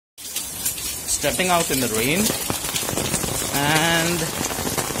stepping out in the rain, and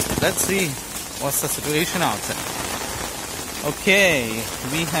let's see what's the situation outside. Okay,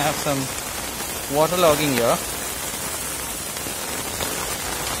 we have some waterlogging here.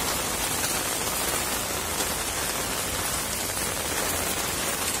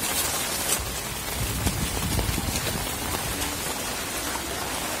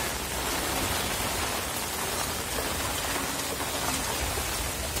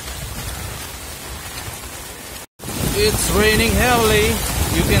 It's raining heavily.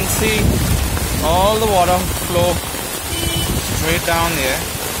 You can see all the water flow straight down there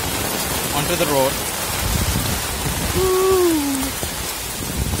onto the road.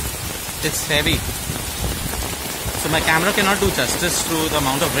 It's heavy, so my camera cannot do justice to the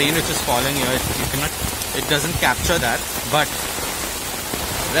amount of rain which is falling here. It doesn't capture that, but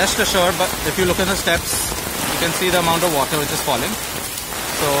rest assured, but if you look at the steps, you can see the amount of water which is falling.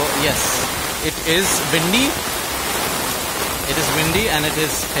 So yes, it is windy. It is windy and it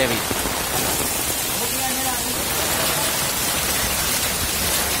is heavy.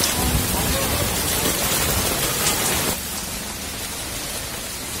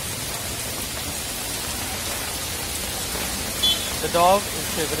 The dog is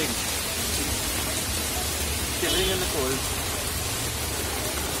shivering in the cold,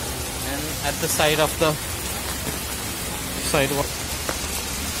 and at the side of the sidewalk.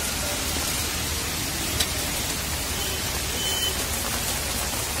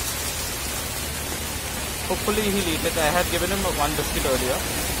 Hopefully he'll eat it. I had given him one biscuit earlier.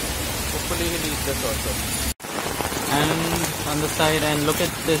 Hopefully he'll eat this also. And on the side, and look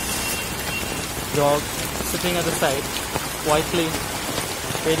at this dog sitting at the side, quietly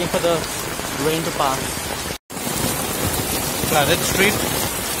waiting for the rain to pass. Flooded street.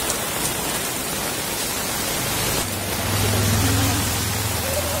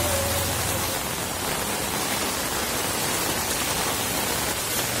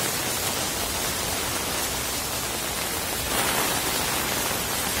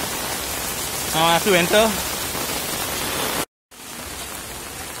 Now I have to enter,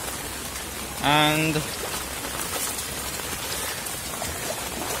 and